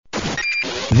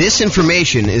This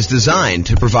information is designed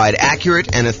to provide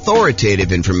accurate and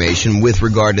authoritative information with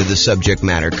regard to the subject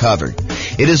matter covered.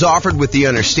 It is offered with the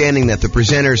understanding that the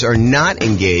presenters are not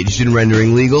engaged in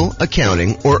rendering legal,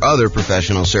 accounting, or other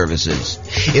professional services.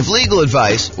 If legal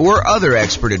advice or other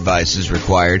expert advice is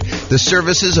required, the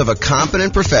services of a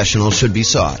competent professional should be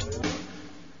sought.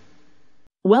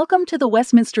 Welcome to the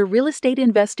Westminster Real Estate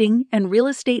Investing and Real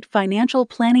Estate Financial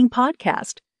Planning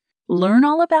Podcast. Learn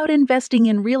all about investing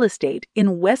in real estate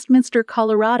in Westminster,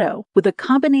 Colorado, with a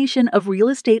combination of real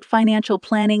estate financial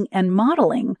planning and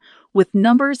modeling with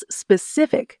numbers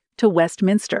specific to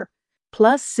Westminster,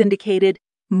 plus syndicated,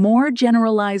 more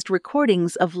generalized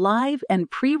recordings of live and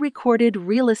pre-recorded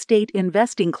real estate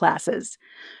investing classes,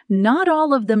 not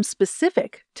all of them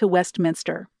specific to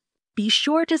Westminster. Be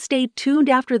sure to stay tuned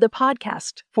after the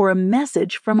podcast for a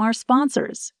message from our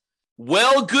sponsors.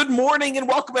 Well, good morning and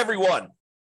welcome, everyone.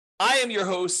 I am your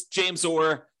host, James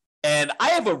Orr, and I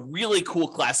have a really cool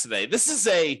class today. This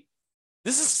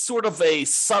is sort of a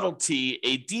subtlety,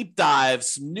 a deep dive,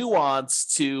 some nuance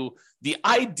to the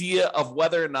idea of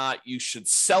whether or not you should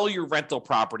sell your rental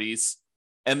properties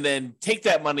and then take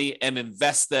that money and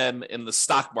invest them in the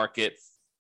stock market,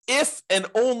 if and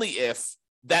only if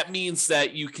that means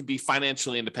that you can be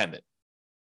financially independent.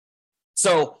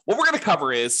 So what we're going to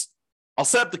cover is, I'll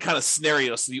set up the kind of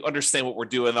scenario so you understand what we're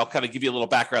doing. I'll kind of give you a little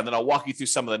background, then I'll walk you through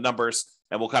some of the numbers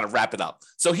and we'll kind of wrap it up.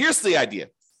 So here's the idea.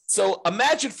 So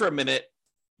imagine for a minute,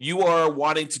 you are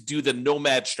wanting to do the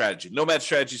nomad strategy. Nomad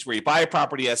strategy is where you buy a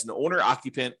property as an owner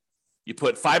occupant. You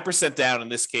put 5% down in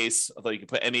this case, although you can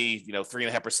put any,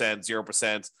 3.5%,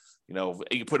 0%,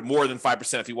 you can put more than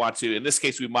 5% if you want to. In this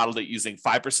case, we modeled it using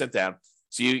 5% down.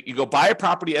 So you go buy a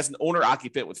property as an owner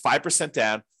occupant with 5%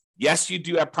 down. Yes, you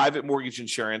do have private mortgage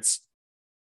insurance,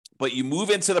 but you move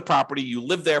into the property, you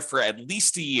live there for at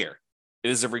least a year.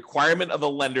 It is a requirement of the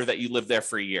lender that you live there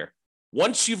for a year.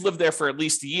 Once you've lived there for at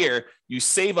least a year, you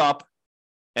save up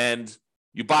and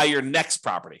you buy your next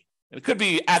property. And it could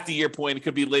be at the year point, it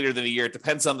could be later than a year. It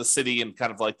depends on the city and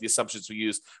kind of like the assumptions we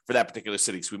use for that particular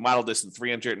city. So we modeled this in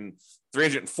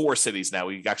 304 cities now.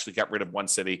 We actually got rid of one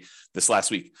city this last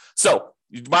week. So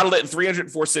you modeled it in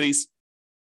 304 cities.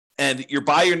 And you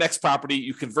buy your next property,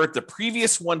 you convert the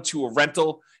previous one to a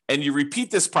rental, and you repeat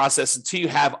this process until you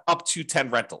have up to 10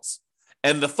 rentals.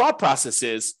 And the thought process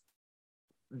is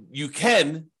you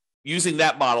can, using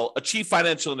that model, achieve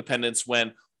financial independence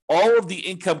when all of the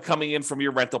income coming in from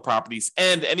your rental properties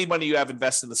and any money you have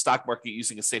invested in the stock market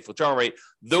using a safe withdrawal rate,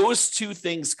 those two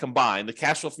things combined, the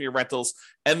cash flow from your rentals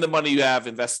and the money you have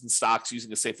invested in stocks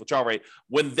using a safe withdrawal rate,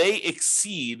 when they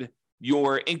exceed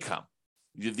your income,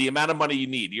 the amount of money you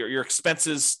need, your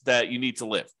expenses that you need to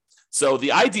live. So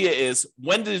the idea is,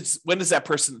 when does that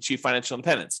person achieve financial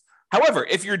independence? However,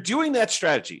 if you're doing that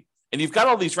strategy and you've got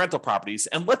all these rental properties,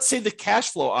 and let's say the cash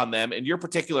flow on them in your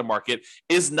particular market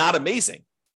is not amazing,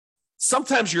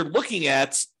 sometimes you're looking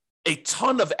at a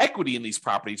ton of equity in these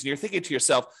properties and you're thinking to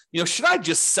yourself, should I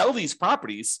just sell these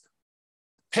properties,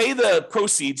 pay the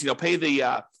proceeds, pay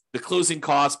the closing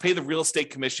costs, pay the real estate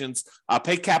commissions,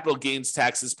 pay capital gains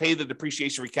taxes, pay the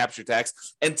depreciation recapture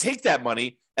tax, and take that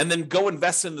money and then go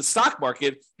invest in the stock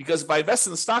market? Because if I invest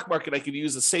in the stock market, I can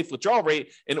use a safe withdrawal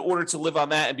rate in order to live on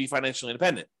that and be financially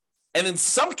independent. And in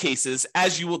some cases,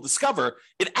 as you will discover,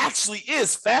 it actually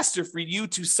is faster for you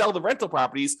to sell the rental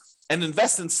properties and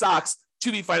invest in stocks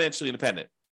to be financially independent.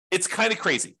 It's kind of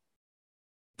crazy.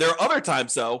 There are other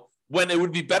times, though, when it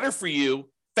would be better for you,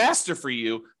 faster for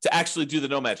you to actually do the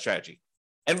nomad strategy.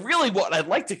 And really what I'd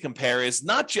like to compare is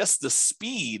not just the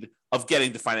speed of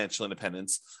getting to financial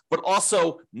independence, but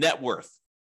also net worth.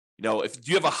 If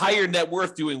you have a higher net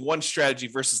worth doing one strategy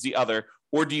versus the other,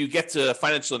 or do you get to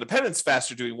financial independence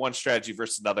faster doing one strategy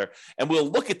versus another? And we'll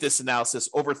look at this analysis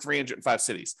over 305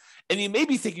 cities. And you may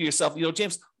be thinking to yourself,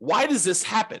 James, why does this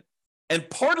happen? And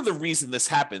part of the reason this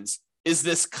happens is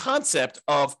this concept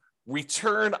of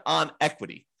return on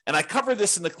equity. And I covered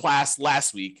this in the class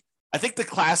last week. I think the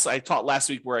class I taught last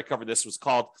week where I covered this was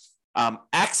called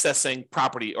accessing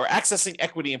property or accessing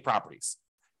equity in properties.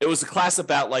 It was a class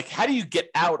about how do you get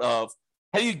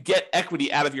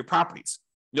equity out of your properties?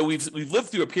 We've lived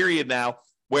through a period now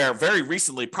where very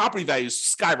recently property values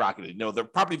skyrocketed. The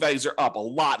property values are up a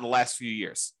lot in the last few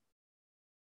years.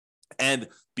 And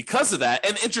because of that,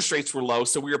 and interest rates were low,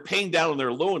 so we were paying down on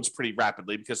their loans pretty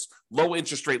rapidly because low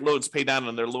interest rate loans pay down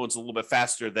on their loans a little bit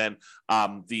faster than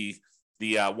the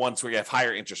ones where you have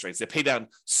higher interest rates. They pay down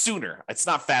sooner. It's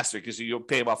not faster because you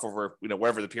pay them off over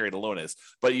wherever the period of loan is,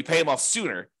 but you pay them off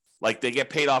sooner. Like they get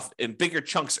paid off in bigger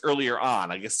chunks earlier on.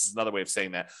 I guess is another way of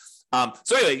saying that.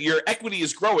 So anyway, your equity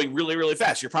is growing really, really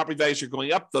fast. Your property values are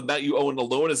going up. The amount you owe in a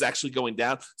loan is actually going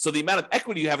down. So the amount of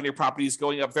equity you have in your property is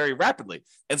going up very rapidly.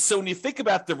 And so when you think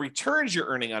about the returns you're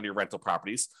earning on your rental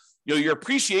properties, your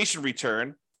appreciation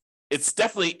return, it's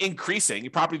definitely increasing.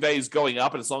 Your property value is going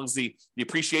up. And as long as the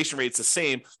appreciation rate is the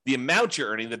same, the amount you're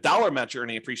earning, the dollar amount you're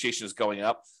earning appreciation is going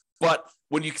up. But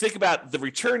when you think about the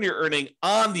return you're earning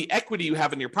on the equity you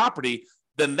have in your property,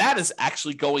 then that is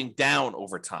actually going down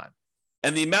over time.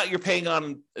 And the amount you're paying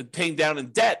down in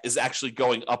debt is actually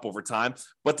going up over time.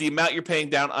 But the amount you're paying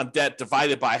down on debt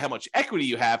divided by how much equity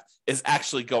you have is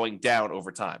actually going down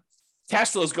over time.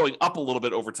 Cash flow is going up a little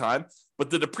bit over time, but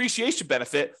the depreciation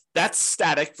benefit, that's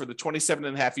static for the 27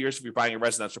 and a half years if you're buying a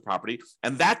residential property.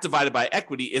 And that divided by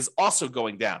equity is also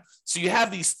going down. So you have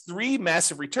these three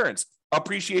massive returns: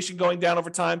 appreciation going down over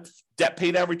time, debt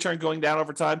pay down return going down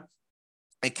over time,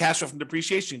 and cash flow from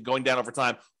depreciation going down over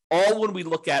time, all when we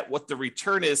look at what the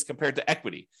return is compared to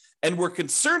equity. And we're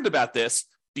concerned about this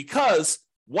because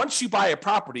once you buy a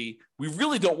property, we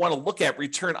really don't want to look at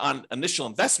return on initial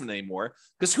investment anymore,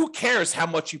 because who cares how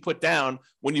much you put down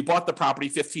when you bought the property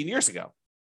 15 years ago?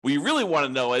 What you really want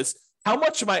to know is, how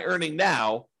much am I earning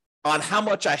now on how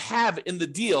much I have in the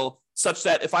deal, such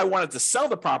that if I wanted to sell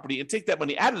the property and take that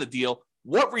money out of the deal,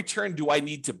 what return do I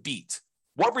need to beat?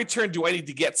 What return do I need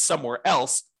to get somewhere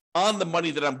else on the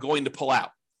money that I'm going to pull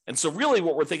out? And so really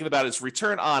what we're thinking about is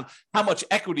return on how much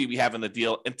equity we have in the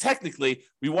deal. And technically,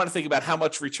 we want to think about how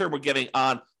much return we're getting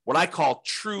on what I call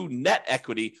true net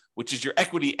equity, which is your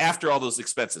equity after all those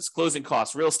expenses: closing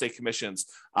costs, real estate commissions,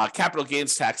 capital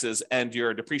gains taxes, and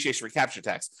your depreciation recapture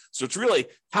tax. So it's really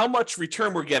how much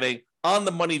return we're getting on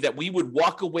the money that we would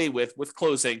walk away with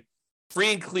closing,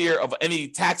 free and clear of any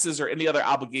taxes or any other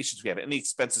obligations we have, any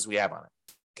expenses we have on it.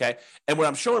 Okay. And what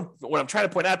I'm trying to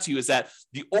point out to you is that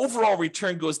the overall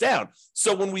return goes down.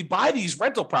 So when we buy these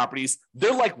rental properties,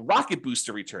 they're like rocket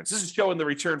booster returns. This is showing the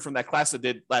return from that class I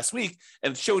did last week,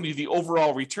 and it's showing you the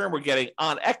overall return we're getting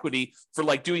on equity for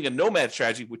like doing a nomad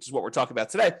strategy, which is what we're talking about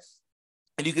today.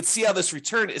 And you can see how this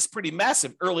return is pretty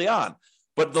massive early on.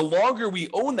 But the longer we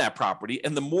own that property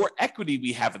and the more equity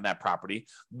we have in that property,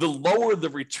 the lower the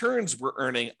returns we're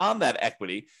earning on that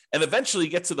equity. And eventually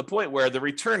get to the point where the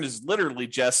return is literally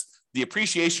just the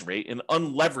appreciation rate, an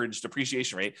unleveraged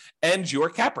appreciation rate, and your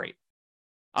cap rate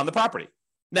on the property.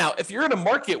 Now, if you're in a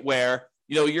market where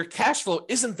your cash flow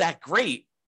isn't that great,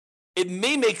 it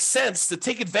may make sense to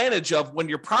take advantage of when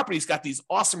your property's got these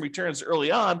awesome returns early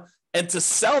on and to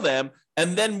sell them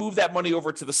and then move that money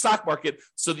over to the stock market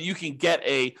so that you can get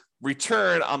a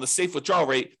return on the safe withdrawal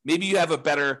rate. Maybe you have a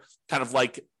better kind of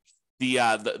like the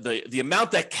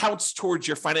amount that counts towards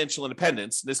your financial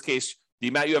independence. In this case, the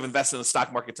amount you have invested in the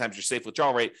stock market times your safe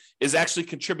withdrawal rate is actually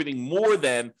contributing more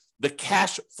than the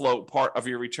cash flow part of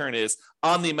your return is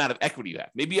on the amount of equity you have.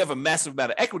 Maybe you have a massive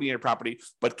amount of equity in your property,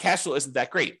 but cash flow isn't that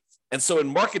great. And so in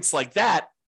markets like that,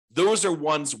 those are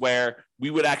ones where we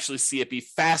would actually see it be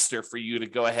faster for you to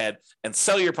go ahead and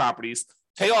sell your properties,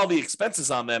 pay all the expenses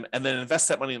on them, and then invest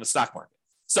that money in the stock market.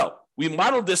 So we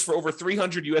modeled this for over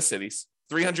 300 U.S. cities.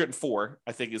 304,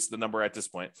 I think, is the number at this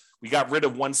point. We got rid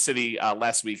of one city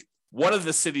last week. One of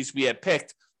the cities we had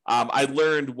picked, I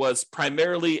learned, was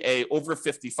primarily a over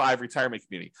 55 retirement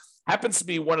community. Happens to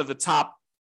be one of the top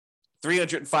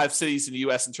 305 cities in the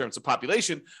U.S. in terms of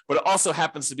population, but it also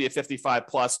happens to be a 55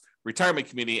 plus retirement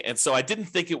community. And so I didn't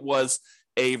think it was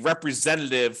a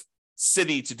representative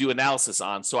city to do analysis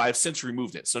on. So I've since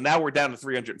removed it. So now we're down to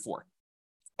 304.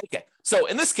 Okay. So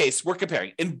in this case, we're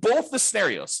comparing in both the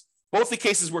scenarios, both the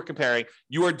cases we're comparing,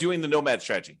 you are doing the nomad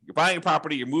strategy. You're buying a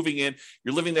property, you're moving in,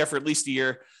 you're living there for at least a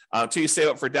year until you save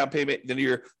up for a down payment. Then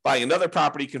you're buying another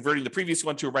property, converting the previous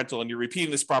one to a rental, and you're repeating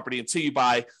this property until you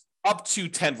buy up to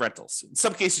 10 rentals. In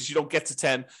some cases, you don't get to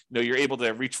 10. You're able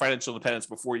to reach financial independence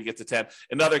before you get to 10.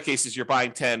 In other cases, you're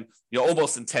buying 10,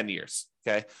 almost in 10 years.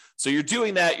 Okay. So you're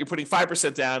doing that. You're putting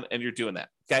 5% down and you're doing that.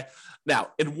 Okay. Now,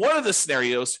 in one of the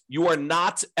scenarios, you are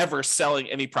not ever selling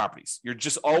any properties. You're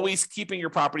just always keeping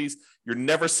your properties. You're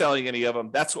never selling any of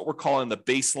them. That's what we're calling the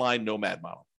baseline nomad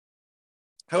model.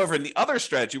 However, in the other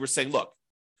strategy, we're saying, look,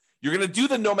 you're going to do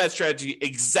the nomad strategy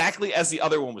exactly as the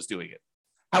other one was doing it.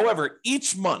 However,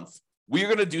 each month, we are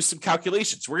going to do some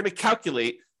calculations. We're going to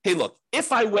calculate, hey, look,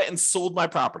 if I went and sold my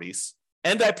properties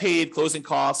and I paid closing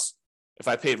costs, if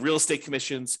I paid real estate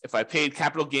commissions, if I paid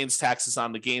capital gains taxes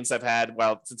on the gains I've had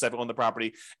since I've owned the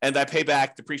property, and I pay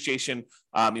back depreciation,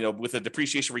 with a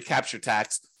depreciation recapture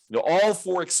tax, all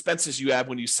four expenses you have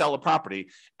when you sell a property,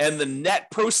 and the net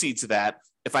proceeds of that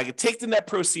if I could take the net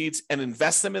proceeds and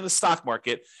invest them in the stock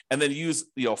market and then use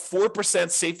 4%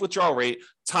 safe withdrawal rate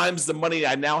times the money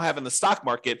I now have in the stock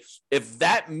market, if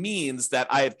that means that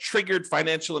I have triggered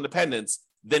financial independence,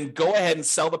 then go ahead and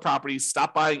sell the properties,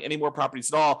 stop buying any more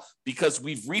properties at all, because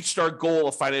we've reached our goal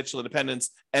of financial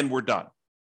independence and we're done.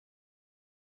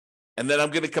 And then I'm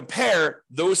going to compare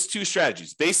those two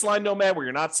strategies, baseline Nomad, where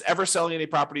you're not ever selling any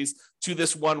properties, to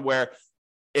this one where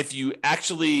if you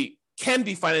actually can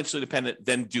be financially independent,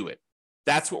 then do it.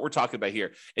 That's what we're talking about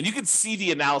here. And you can see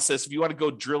the analysis if you want to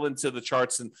go drill into the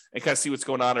charts and kind of see what's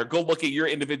going on, or go look at your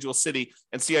individual city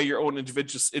and see how your own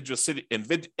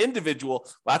individual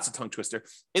lots of tongue twister,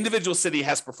 individual city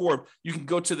has performed. You can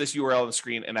go to this URL on the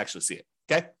screen and actually see it.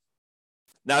 Okay.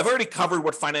 Now, I've already covered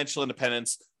what financial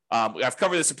independence. I've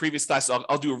covered this in previous classes.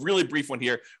 I'll do a really brief one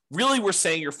here. Really, we're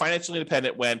saying you're financially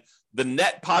independent when the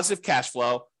net positive cash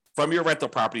flow from your rental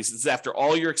properties is after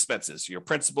all your expenses, your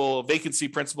principal, vacancy,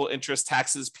 principal, interest,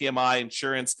 taxes, PMI,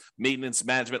 insurance, maintenance,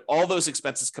 management, all those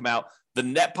expenses come out. The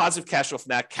net positive cash flow from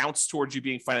that counts towards you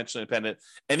being financially independent.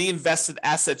 Any invested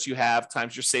assets you have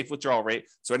times your safe withdrawal rate.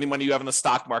 So any money you have in the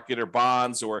stock market or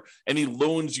bonds, or any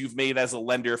loans you've made as a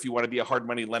lender, if you want to be a hard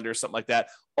money lender or something like that,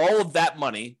 all of that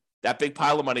money, that big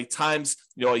pile of money times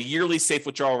a yearly safe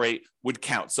withdrawal rate would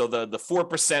count. So the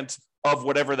 4% of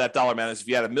whatever that dollar amount is. If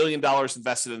you had $1 million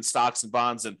invested in stocks and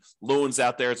bonds and loans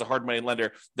out there as a hard money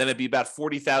lender, then it'd be about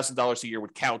 $40,000 a year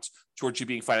would count towards you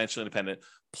being financially independent.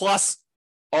 Plus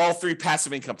all three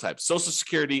passive income types, Social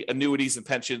Security, annuities, and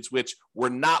pensions, which we're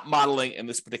not modeling in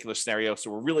this particular scenario.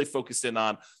 So we're really focused in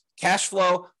on cash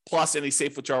flow plus any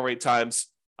safe withdrawal rate times,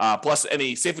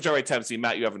 the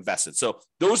amount you have invested. So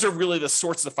those are really the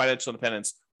sorts of financial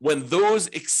independence. When those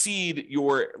exceed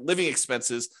your living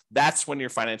expenses, that's when you're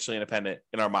financially independent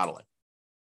in our modeling.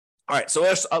 All right, so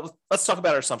let's talk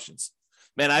about our assumptions.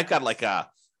 Man, I've got like a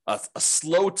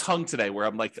slow tongue today where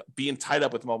I'm like being tied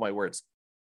up with all my words.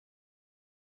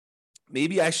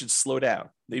 Maybe I should slow down.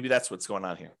 Maybe that's what's going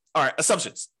on here. All right,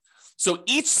 assumptions. So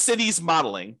each city's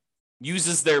modeling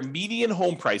uses their median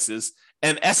home prices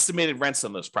and estimated rents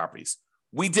on those properties.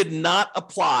 We did not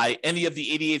apply any of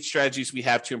the 88 strategies we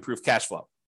have to improve cash flow.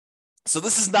 So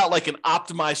this is not like an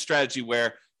optimized strategy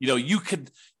where, you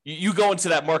go into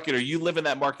that market or you live in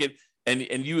that market and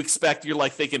you expect, you're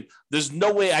like thinking, there's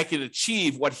no way I can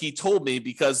achieve what he told me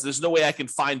because there's no way I can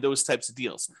find those types of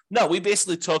deals. No, we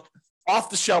basically took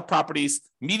off the shelf properties,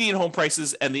 median home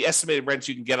prices, and the estimated rents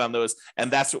you can get on those.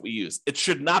 And that's what we use. It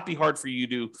should not be hard for you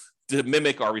to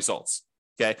mimic our results.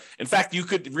 Okay. In fact, you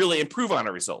could really improve on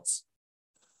our results.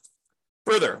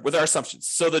 Further, with our assumptions.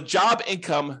 So the job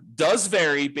income does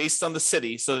vary based on the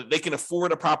city so that they can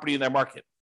afford a property in their market.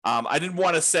 I didn't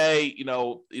want to say,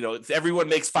 if everyone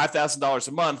makes $5,000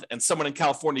 a month and someone in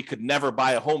California could never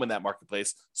buy a home in that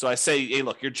marketplace. So I say, hey,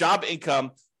 look, your job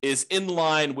income is in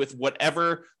line with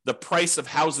whatever the price of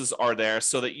houses are there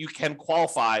so that you can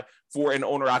qualify for an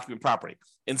owner-occupant property.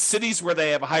 In cities where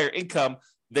they have a higher income,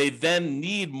 they then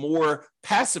need more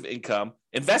passive income,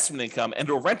 investment income, and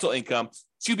or rental income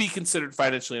to be considered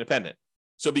financially independent.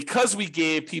 So because we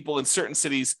gave people in certain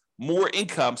cities more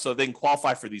income so they can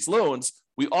qualify for these loans,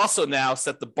 we also now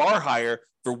set the bar higher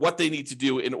for what they need to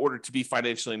do in order to be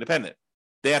financially independent.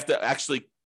 They have to actually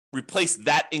replace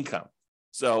that income.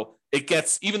 So it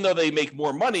gets, even though they make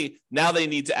more money, now they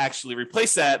need to actually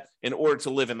replace that in order to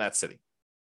live in that city.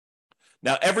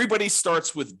 Now, everybody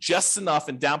starts with just enough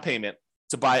in down payment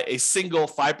to buy a single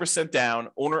 5% down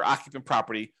owner-occupant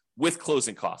property with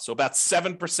closing costs. So about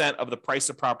 7% of the price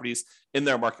of properties in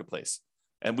their marketplace.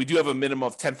 And we do have a minimum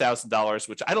of $10,000,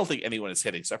 which I don't think anyone is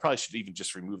hitting. So I probably should even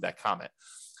just remove that comment.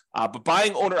 But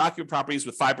buying owner-occupant properties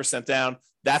with 5% down,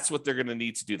 that's what they're going to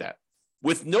need to do that.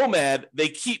 With Nomad, they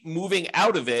keep moving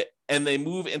out of it and they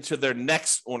move into their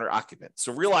next owner-occupant.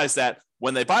 So realize that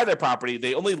when they buy their property,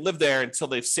 they only live there until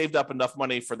they've saved up enough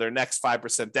money for their next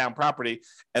 5% down property,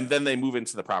 and then they move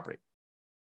into the property.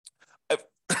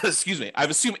 Excuse me. I've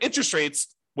assumed interest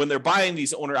rates when they're buying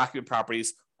these owner-occupant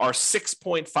properties are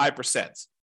 6.5%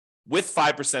 with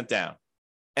 5% down.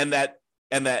 And that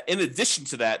in addition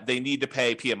to that, they need to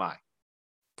pay PMI,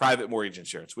 private mortgage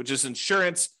insurance, which is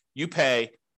insurance you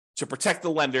pay to protect the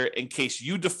lender in case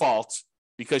you default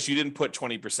because you didn't put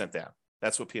 20% down.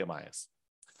 That's what PMI is.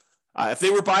 If they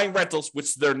were buying rentals,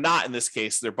 which they're not in this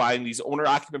case, they're buying these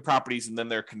owner-occupant properties and then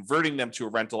they're converting them to a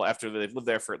rental after they've lived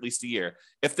there for at least a year.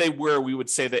 If they were, we would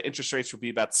say that interest rates would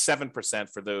be about 7%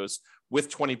 for those with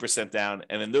 20% down.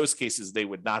 And in those cases, they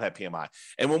would not have PMI.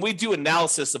 And when we do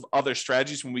analysis of other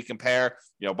strategies, when we compare,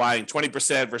 buying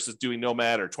 20% versus doing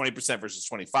Nomad, or 20% versus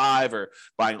 25, or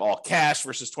buying all cash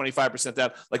versus 25%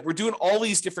 down, like we're doing all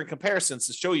these different comparisons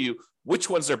to show you which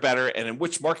ones are better and in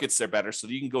which markets they're better, so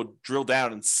that you can go drill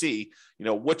down and see,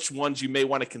 which ones you may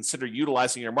want to consider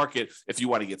utilizing in your market if you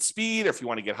want to get speed or if you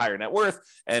want to get higher net worth,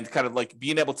 and kind of like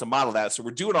being able to model that. So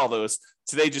we're doing all those.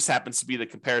 Today just happens to be the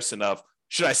comparison of,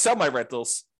 should I sell my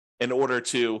rentals in order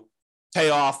to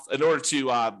invest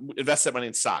that money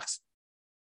in stocks?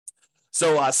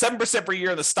 So 7% per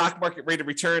year in the stock market rate of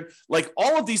return, like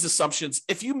all of these assumptions,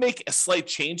 if you make a slight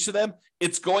change to them,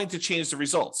 it's going to change the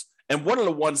results. And one of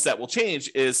the ones that will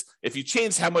change is if you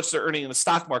change how much they're earning in the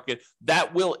stock market,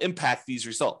 that will impact these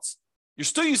results. You're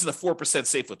still using the 4%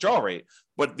 safe withdrawal rate,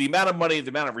 but the amount of money, the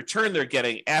amount of return they're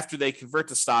getting after they convert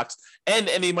to stocks, and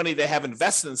any money they have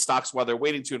invested in stocks while they're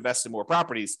waiting to invest in more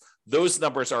properties, those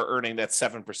numbers are earning that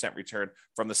 7% return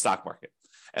from the stock market.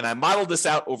 And I modeled this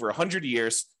out over 100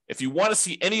 years. If you want to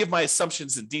see any of my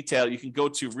assumptions in detail, you can go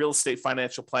to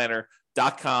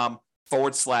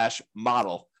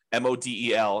realestatefinancialplanner.com/model,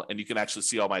 MODEL, and you can actually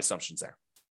see all my assumptions there.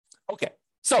 Okay,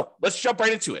 so let's jump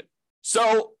right into it.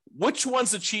 So which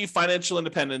ones achieve financial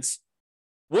independence?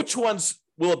 Which ones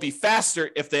will it be faster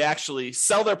if they actually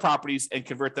sell their properties and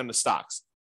convert them to stocks?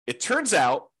 It turns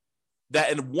out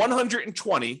that in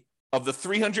 120 of the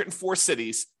 304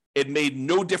 cities, it made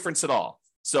no difference at all.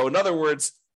 So in other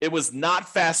words, it was not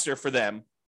faster for them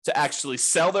to actually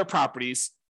sell their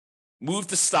properties, move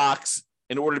to stocks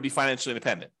in order to be financially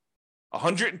independent.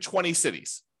 120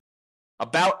 cities,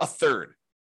 about a third.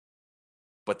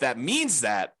 But that means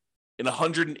that in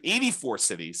 184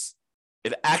 cities,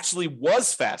 it actually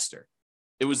was faster.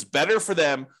 It was better for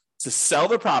them to sell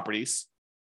their properties,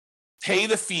 pay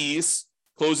the fees,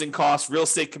 closing costs, real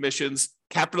estate commissions,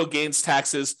 capital gains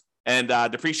taxes, and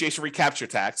depreciation recapture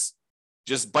tax.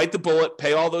 Just bite the bullet,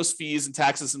 pay all those fees and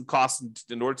taxes and costs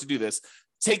in order to do this.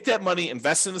 Take that money,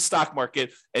 invest in the stock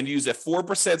market, and use a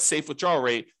 4% safe withdrawal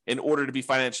rate in order to be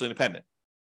financially independent.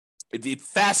 It'd be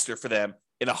faster for them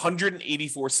in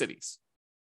 184 cities.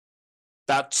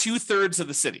 About 2/3 of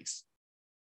the cities.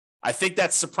 I think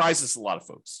that surprises a lot of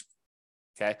folks.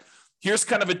 Okay. Here's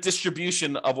kind of a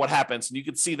distribution of what happens. And you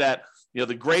can see that,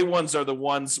 the gray ones are the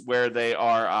ones where they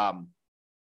are,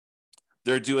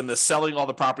 they're doing the selling all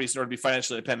the properties in order to be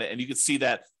financially independent. And you can see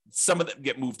that some of them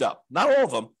get moved up. Not all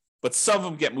of them, but some of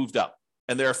them get moved up.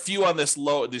 And there are a few on this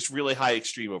really high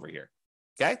extreme over here.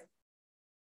 Okay.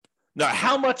 Now,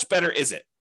 how much better is it?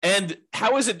 And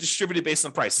how is it distributed based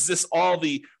on price? Is this all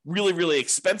the really, really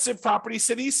expensive property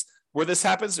cities where this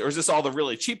happens? Or is this all the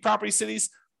really cheap property cities?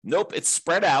 Nope, it's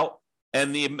spread out.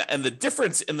 And the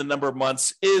difference in the number of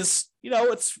months is,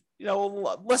 it's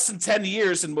less than 10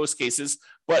 years in most cases,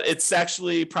 but it's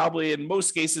actually probably in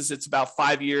most cases, it's about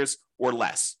 5 years or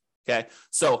less. Okay.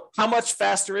 So how much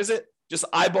faster is it? Just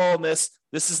eyeballing this.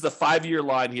 This is the 5-year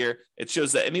line here. It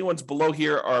shows that anyone's below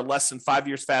here are less than 5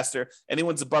 years faster.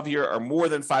 Anyone's above here are more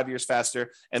than 5 years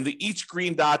faster. And each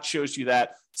green dot shows you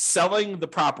that selling the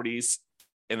properties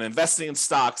and investing in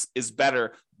stocks is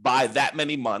better by that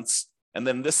many months. And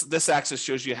then this axis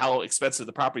shows you how expensive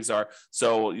the properties are.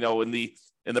 So, in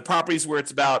the properties where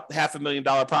it's about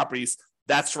 $500,000 properties,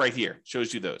 that's right here,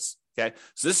 shows you those. Okay.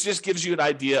 So this just gives you an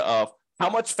idea of how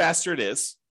much faster it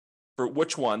is for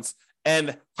which ones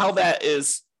and how that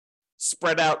is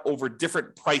spread out over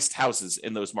different priced houses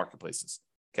in those marketplaces.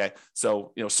 Okay.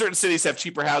 So, certain cities have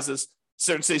cheaper houses,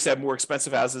 certain cities have more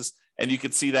expensive houses, and you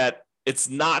can see that it's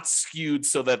not skewed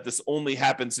so that this only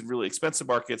happens in really expensive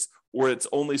markets, or it's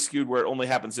only skewed where it only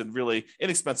happens in really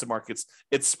inexpensive markets.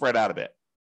 It's spread out a bit.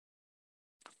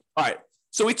 All right.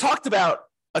 So we talked about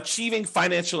achieving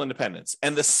financial independence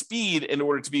and the speed in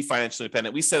order to be financially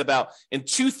independent. We said about in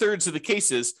 2/3 of the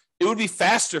cases, it would be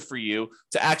faster for you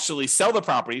to actually sell the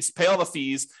properties, pay all the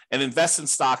fees, and invest in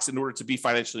stocks in order to be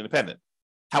financially independent.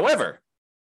 However,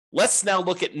 let's now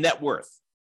look at net worth,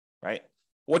 right?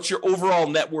 What's your overall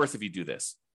net worth if you do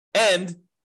this? And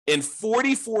in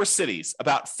 44 cities,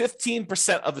 about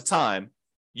 15% of the time,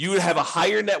 you would have a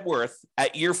higher net worth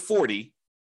at year 40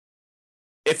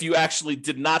 if you actually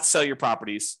did not sell your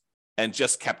properties and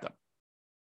just kept them.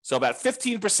 So about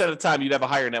 15% of the time, you'd have a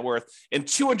higher net worth. In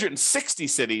 260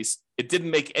 cities, it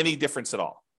didn't make any difference at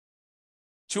all.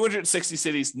 260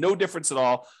 cities, no difference at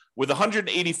all. With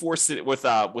 184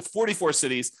 with 44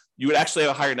 cities, you would actually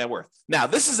have a higher net worth. Now,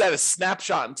 this is at a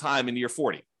snapshot in time in year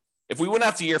 40. If we went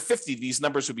out to year 50, these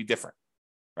numbers would be different,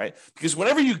 right? Because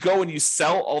whenever you go and you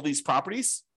sell all these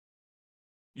properties,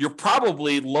 you're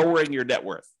probably lowering your net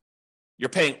worth. You're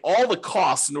paying all the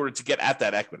costs in order to get at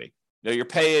that equity. You're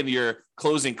paying your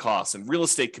closing costs and real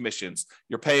estate commissions.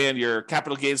 You're paying your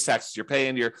capital gains taxes. You're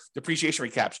paying your depreciation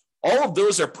recaps. All of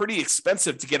those are pretty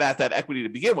expensive to get at that equity to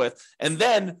begin with. And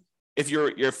then if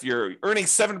you're earning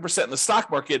 7% in the stock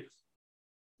market,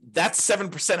 that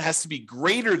 7% has to be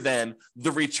greater than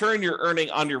the return you're earning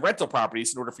on your rental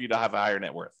properties in order for you to have a higher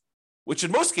net worth, which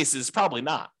in most cases is probably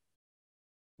not.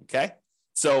 Okay.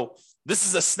 So this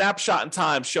is a snapshot in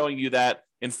time showing you that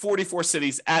in 44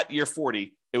 cities at year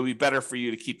 40, it would be better for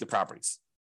you to keep the properties.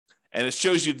 And it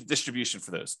shows you the distribution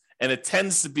for those. And it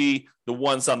tends to be the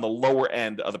ones on the lower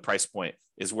end of the price point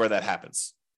is where that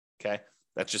happens. Okay.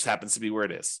 That just happens to be where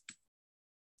it is.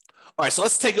 All right. So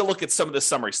let's take a look at some of the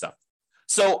summary stuff.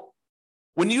 So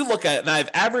when you look at it, and I have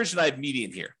average and I have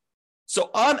median here. So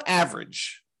on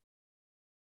average,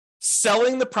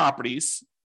 selling the properties,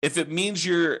 if it means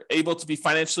you're able to be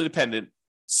financially independent,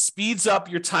 speeds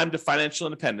up your time to financial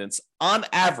independence on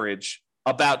average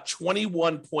about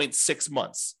 21.6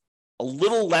 months, a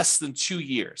little less than 2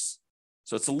 years.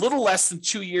 So it's a little less than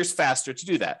 2 years faster to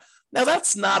do that. Now,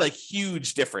 that's not a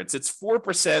huge difference. It's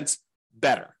 4%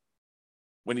 better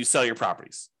when you sell your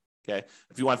properties. Okay,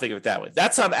 if you want to think of it that way.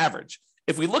 That's on average.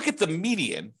 If we look at the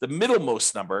median, the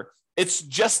middlemost number, it's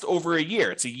just over a year.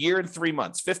 It's a year and 3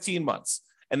 months, 15 months.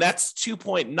 And that's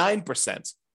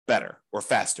 2.9% better or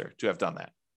faster to have done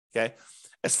that. Okay.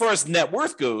 As far as net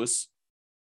worth goes,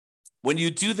 when you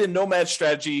do the nomad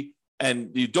strategy and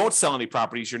you don't sell any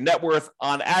properties, your net worth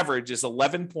on average is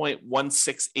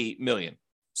 11.168 million.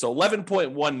 So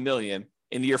 11.1 million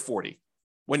in year 40.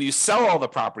 When you sell all the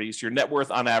properties, your net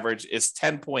worth on average is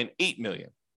 10.8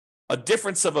 million, a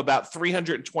difference of about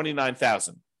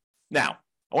 329,000. Now,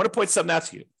 I want to point something out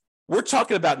to you. We're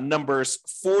talking about numbers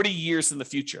 40 years in the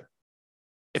future.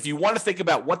 If you want to think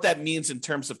about what that means in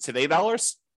terms of today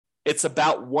dollars, it's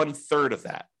about 1/3 of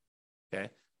that. Okay.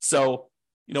 So,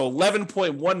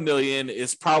 11.1 million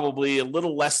is probably a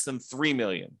little less than 3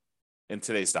 million in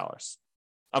today's dollars.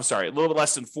 I'm sorry, a little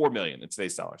less than 4 million in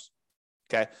today's dollars.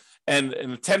 Okay. And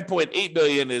 10.8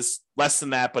 million is less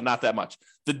than that, but not that much.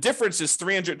 The difference is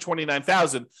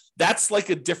 329,000. That's like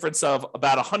a difference of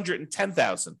about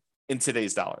 110,000 in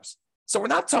today's dollars. So we're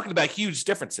not talking about huge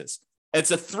differences. It's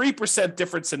a 3%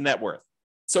 difference in net worth.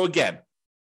 So again,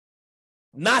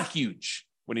 not huge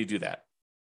when you do that.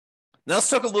 Now let's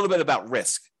talk a little bit about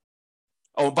risk.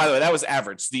 Oh, by the way, that was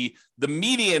average. The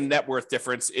median net worth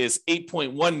difference is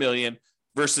 8.1 million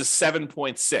versus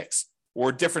 7.6, or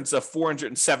a difference of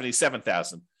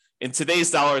 477,000. In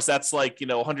today's dollars, that's like,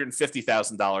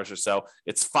 $150,000 or so.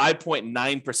 It's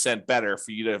 5.9% better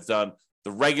for you to have done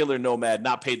the regular nomad,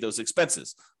 not paid those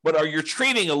expenses. But are you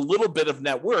trading a little bit of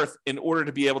net worth in order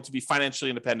to be able to be financially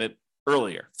independent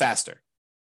earlier, faster?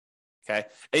 Okay.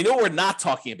 And what we're not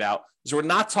talking about is we're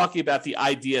not talking about the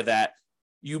idea that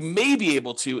you may be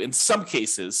able to, in some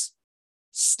cases,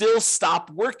 still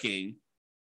stop working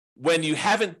when you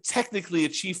haven't technically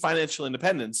achieved financial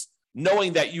independence,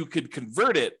 knowing that you could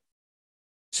convert it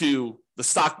to the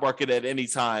stock market at any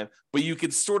time, but you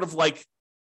could sort of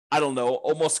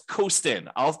almost coast in.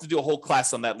 I'll have to do a whole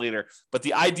class on that later. But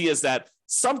the idea is that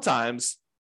sometimes,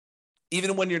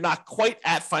 even when you're not quite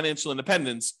at financial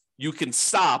independence, you can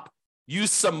stop,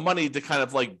 use some money to kind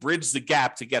of bridge the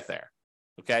gap to get there.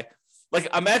 Okay.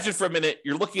 Imagine for a minute,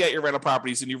 you're looking at your rental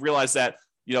properties and you realize that,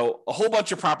 a whole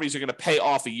bunch of properties are going to pay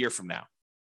off a year from now,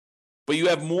 but you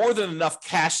have more than enough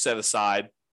cash set aside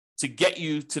to get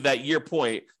you to that year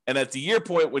point. And at the year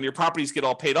point, when your properties get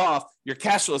all paid off, your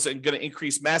cash flows are going to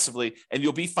increase massively and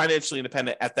you'll be financially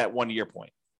independent at that 1 year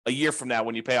point, a year from now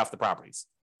when you pay off the properties.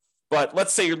 But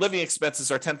let's say your living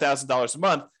expenses are $10,000 a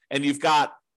month and you've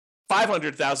got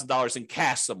 $500,000 in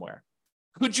cash somewhere.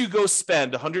 Could you go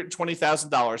spend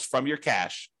 $120,000 from your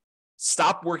cash,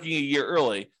 stop working a year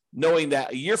early, knowing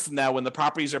that a year from now when the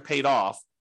properties are paid off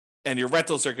and your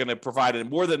rentals are going to provide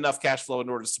more than enough cash flow in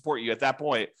order to support you at that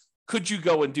point, could you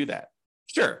go and do that?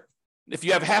 Sure. If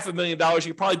you have $500,000,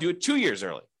 you probably do it 2 years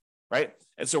early, right?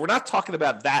 And so we're not talking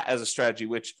about that as a strategy,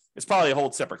 which is probably a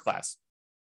whole separate class.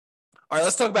 All right,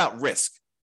 let's talk about risk.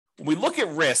 When we look at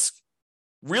risk,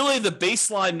 really the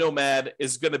baseline nomad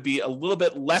is going to be a little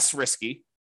bit less risky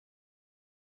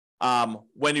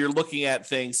when you're looking at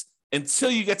things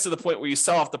until you get to the point where you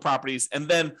sell off the properties and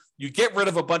then you get rid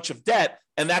of a bunch of debt,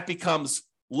 and that becomes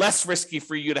less risky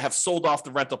for you to have sold off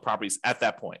the rental properties at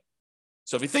that point.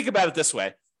 So if you think about it this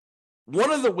way,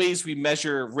 one of the ways we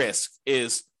measure risk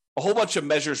is a whole bunch of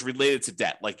measures related to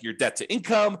debt, like your debt to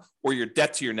income or your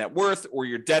debt to your net worth or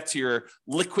your debt to your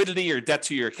liquidity or debt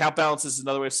to your account balance is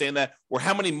another way of saying that, or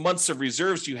how many months of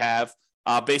reserves you have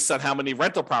based on how many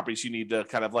rental properties you need to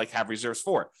kind of have reserves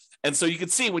for. And so you can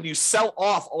see when you sell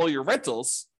off all your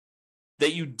rentals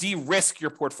that you de-risk your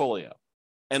portfolio.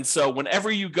 And so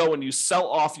whenever you go and you sell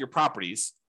off your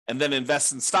properties and then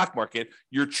invest in the stock market,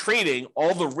 you're trading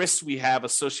all the risks we have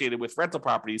associated with rental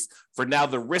properties for now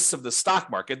the risks of the stock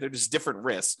market. They're just different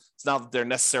risks. It's not that they're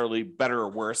necessarily better or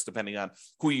worse, depending on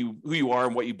who you are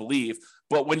and what you believe.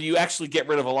 But when you actually get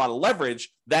rid of a lot of leverage,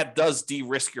 that does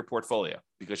de-risk your portfolio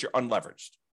because you're unleveraged.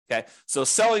 Okay. So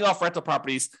selling off rental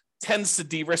properties tends to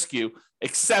de-risk you,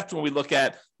 except when we look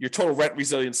at your total rent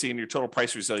resiliency and your total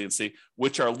price resiliency,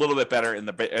 which are a little bit better in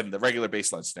the regular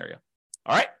baseline scenario.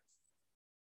 All right.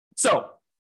 So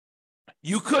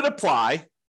you could apply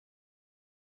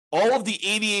all of the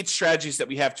 88 strategies that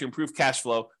we have to improve cash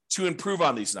flow to improve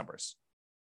on these numbers.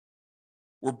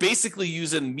 We're basically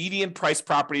using median price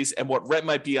properties and what rent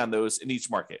might be on those in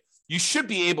each market. You should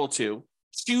be able to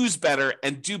choose better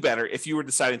and do better if you were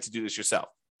deciding to do this yourself.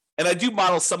 And I do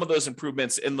model some of those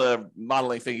improvements in the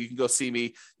modeling thing. You can go see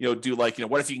me, do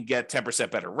what if you can get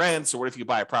 10% better rents, or what if you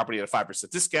buy a property at a 5%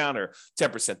 discount or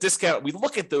 10% discount? We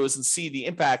look at those and see the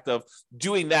impact of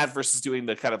doing that versus doing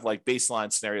the kind of like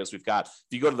baseline scenarios we've got. If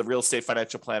you go to the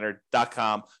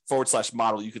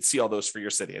realestatefinancialplanner.com/model, you can see all those for your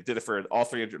city. I did it for all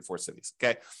 304 cities.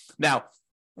 Okay. Now,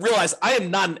 realize I am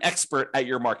not an expert at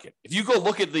your market. If you go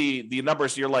look at the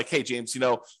numbers and you're like, hey, James,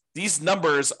 these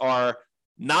numbers are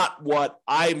not what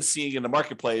I'm seeing in the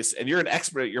marketplace, and you're an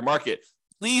expert at your market,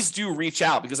 please do reach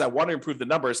out because I want to improve the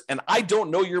numbers. And I don't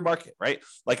know your market, right?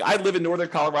 Like I live in Northern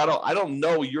Colorado. I don't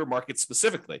know your market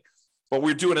specifically, but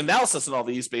we're doing analysis on all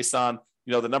these based on,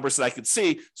 the numbers that I can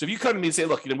see. So if you come to me and say,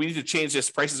 look, we need to change this.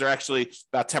 Prices are actually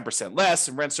about 10% less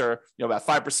and rents are, about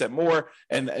 5% more.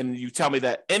 And you tell me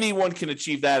that anyone can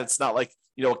achieve that. It's not like,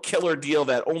 a killer deal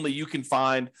that only you can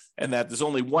find and that there's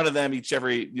only one of them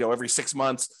every 6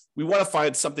 months. We want to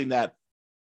find something that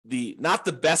not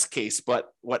the best case,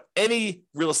 but what any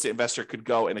real estate investor could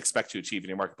go and expect to achieve in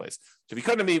your marketplace. So if you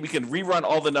come to me, we can rerun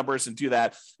all the numbers and do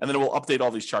that. And then we'll update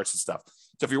all these charts and stuff.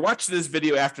 So if you're watching this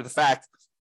video after the fact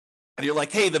and you're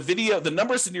like, hey, the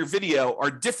numbers in your video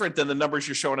are different than the numbers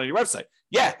you're showing on your website.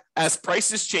 Yeah. As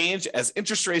prices change, as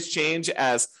interest rates change,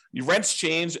 as your rents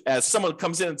change, as someone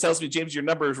comes in and tells me, James, your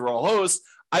numbers were all hosed,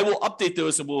 I will update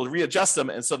those and we'll readjust them.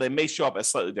 And so they may show up as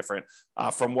slightly different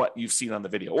from what you've seen on the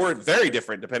video, or very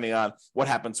different depending on what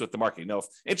happens with the market. If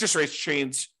interest rates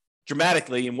change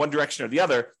dramatically in one direction or the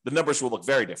other, the numbers will look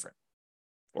very different.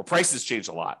 Or prices change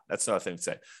a lot. That's another thing to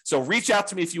say. So reach out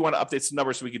to me if you want to update some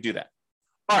numbers so we can do that.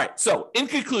 All right. So in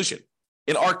conclusion,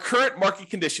 in our current market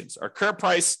conditions, our current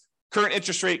price, current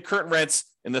interest rate, current rents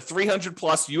in the 300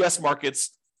 plus US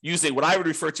markets, using what I would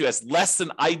refer to as less than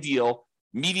ideal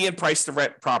median price to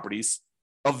rent properties,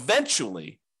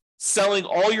 eventually selling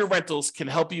all your rentals can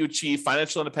help you achieve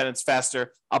financial independence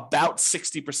faster about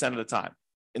 60% of the time.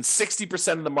 In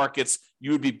 60% of the markets,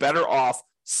 you would be better off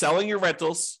selling your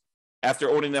rentals after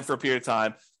owning them for a period of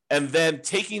time, and then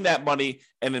taking that money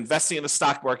and investing in the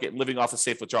stock market and living off a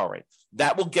safe withdrawal rate.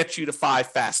 That will get you to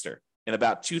 5 faster in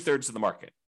about 2/3 of the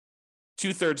market,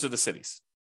 2/3 of the cities.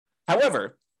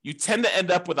 However, you tend to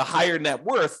end up with a higher net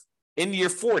worth in year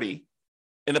 40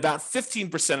 in about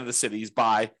 15% of the cities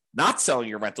by not selling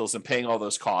your rentals and paying all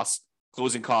those costs,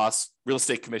 closing costs, real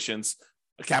estate commissions,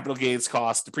 capital gains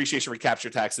costs, depreciation recapture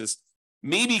taxes,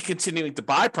 maybe continuing to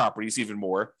buy properties even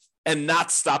more and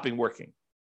not stopping working,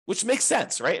 which makes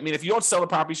sense, right? I mean, if you don't sell the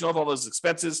properties, you don't have all those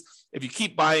expenses. If you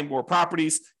keep buying more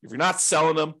properties, if you're not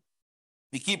selling them,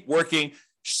 you keep working,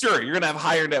 sure, you're going to have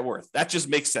higher net worth. That just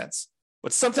makes sense.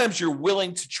 But sometimes you're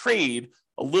willing to trade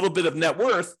a little bit of net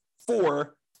worth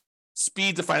for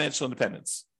speed to financial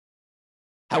independence.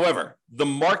 However, the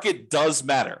market does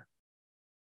matter.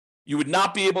 You would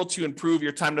not be able to improve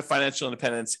your time to financial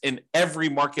independence in every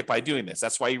market by doing this.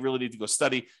 That's why you really need to go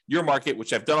study your market,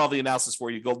 which I've done all the analysis for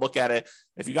you. Go look at it.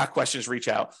 If you got questions, reach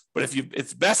out. But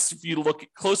it's best for you to look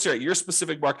closer at your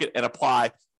specific market and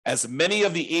apply as many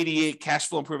of the 88 cash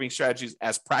flow improving strategies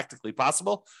as practically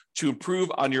possible to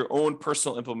improve on your own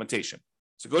personal implementation.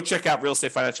 So go check out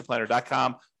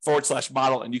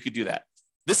realestatefinancialplanner.com/model, and you could do that.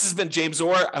 This has been James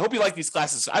Orr. I hope you like these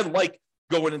classes. I like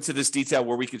going into this detail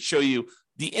where we could show you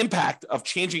the impact of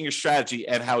changing your strategy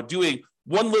and how doing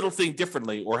one little thing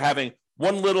differently or having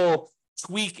one little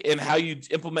tweak in how you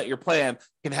implement your plan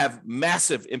can have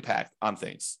massive impact on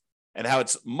things, and how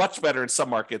it's much better in some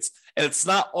markets. And it's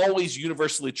not always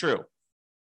universally true,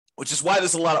 which is why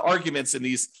there's a lot of arguments in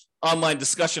these online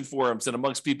discussion forums and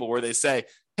amongst people where they say,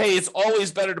 hey, it's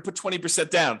always better to put 20%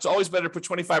 down. It's always better to put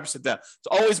 25% down. It's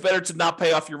always better to not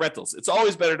pay off your rentals. It's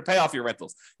always better to pay off your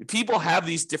rentals. People have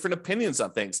these different opinions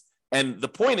on things. And the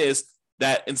point is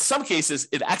that in some cases,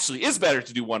 it actually is better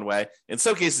to do one way. In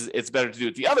some cases, it's better to do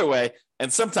it the other way.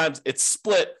 And sometimes it's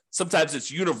split. Sometimes it's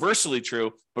universally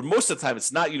true, but most of the time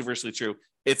it's not universally true.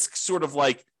 It's sort of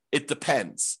like, it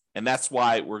depends. And that's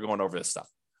why we're going over this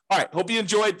stuff. All right. Hope you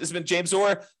enjoyed. This has been James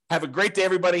Orr. Have a great day,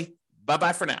 everybody.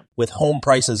 Bye-bye for now. With home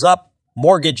prices up,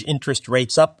 mortgage interest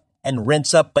rates up, and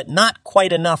rents up, but not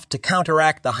quite enough to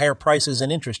counteract the higher prices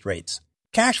and interest rates,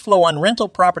 cash flow on rental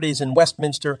properties in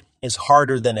Westminster is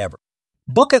harder than ever.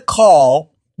 Book a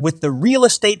call with the Real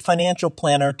Estate Financial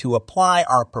Planner to apply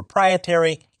our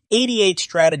proprietary 88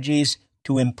 strategies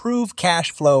to improve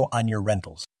cash flow on your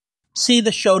rentals. See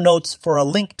the show notes for a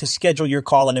link to schedule your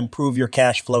call and improve your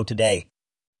cash flow today.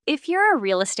 If you're a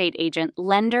real estate agent,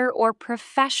 lender, or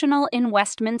professional in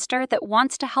Westminster that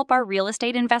wants to help our real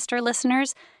estate investor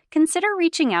listeners, consider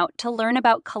reaching out to learn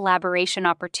about collaboration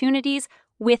opportunities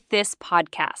with this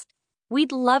podcast.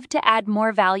 We'd love to add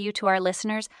more value to our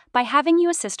listeners by having you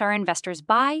assist our investors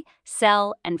buy,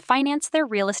 sell, and finance their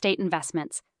real estate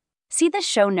investments. See the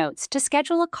show notes to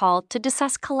schedule a call to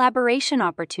discuss collaboration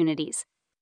opportunities.